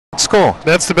Score.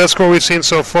 That's the best score we've seen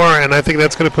so far, and I think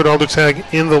that's going to put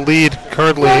Aldertag in the lead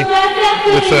currently,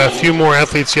 with a few more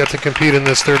athletes yet to compete in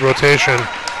this third rotation.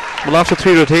 Well, after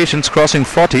 3 rotations, crossing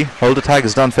 40, Aldertag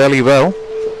has done fairly well.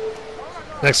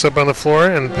 Next up on the floor,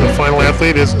 and the final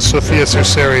athlete is Sophia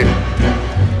Serseri.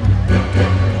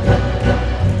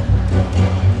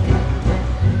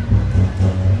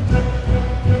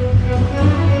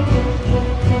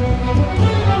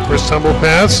 First tumble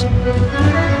pass.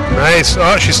 Nice.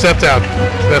 Oh, she stepped out.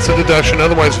 That's a deduction.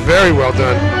 Otherwise, very well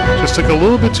done. Just took a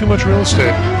little bit too much real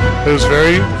estate. It was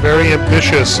very, very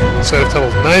ambitious set of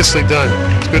tumbles. Nicely done.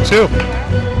 It's good too.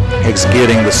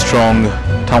 Executing the strong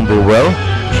tumble well.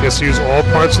 She has to use all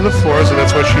parts of the floor, so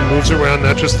that's why she moves around,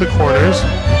 not just the corners.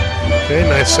 Okay,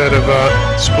 nice set of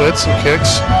splits and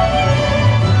kicks.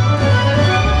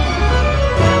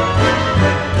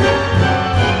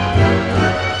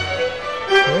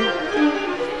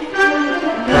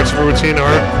 Parts of her routine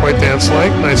are quite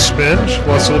dance-like. Nice spin. She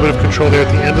lost a little bit of control there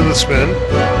at the end of the spin.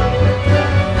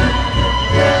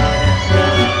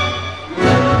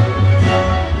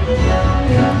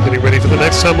 Getting ready for the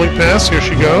next tumbling pass. Here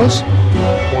she goes.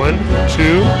 1,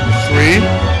 2, 3.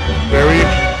 Very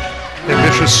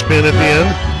ambitious spin at the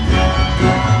end.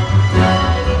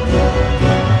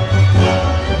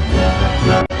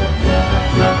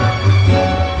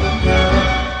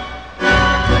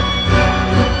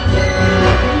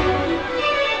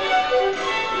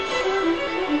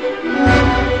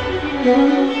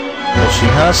 Well, she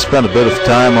has spent a bit of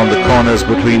time on the corners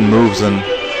between moves, and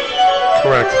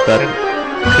correct. That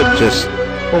could just.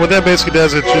 Well, what that basically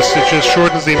does, it just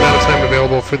shortens the amount of time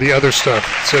available for the other stuff.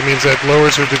 So it means that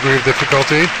lowers her degree of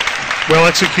difficulty. Well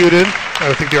executed.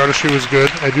 I think the artistry was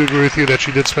good. I do agree with you that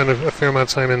she did spend a fair amount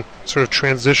of time in sort of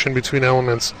transition between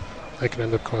elements. That could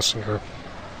end up costing her.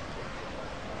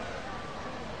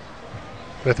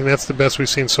 But I think that's the best we've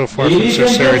seen so far from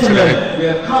Serseri today.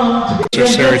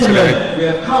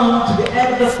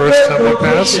 First tumble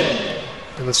pass,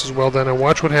 and this is well done. And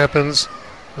watch what happens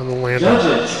on the landing.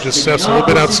 She just steps a little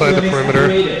bit outside the perimeter.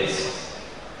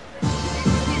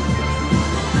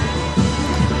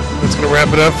 That's going to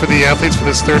wrap it up for the athletes for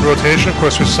this third rotation. Of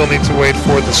course, we still need to wait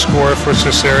for the score for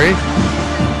Serseri.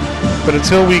 But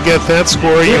until we get that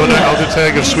score, Jona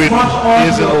Aldertag of Sweden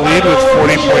is in the lead with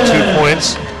 40.2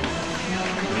 points.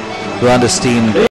 Landestein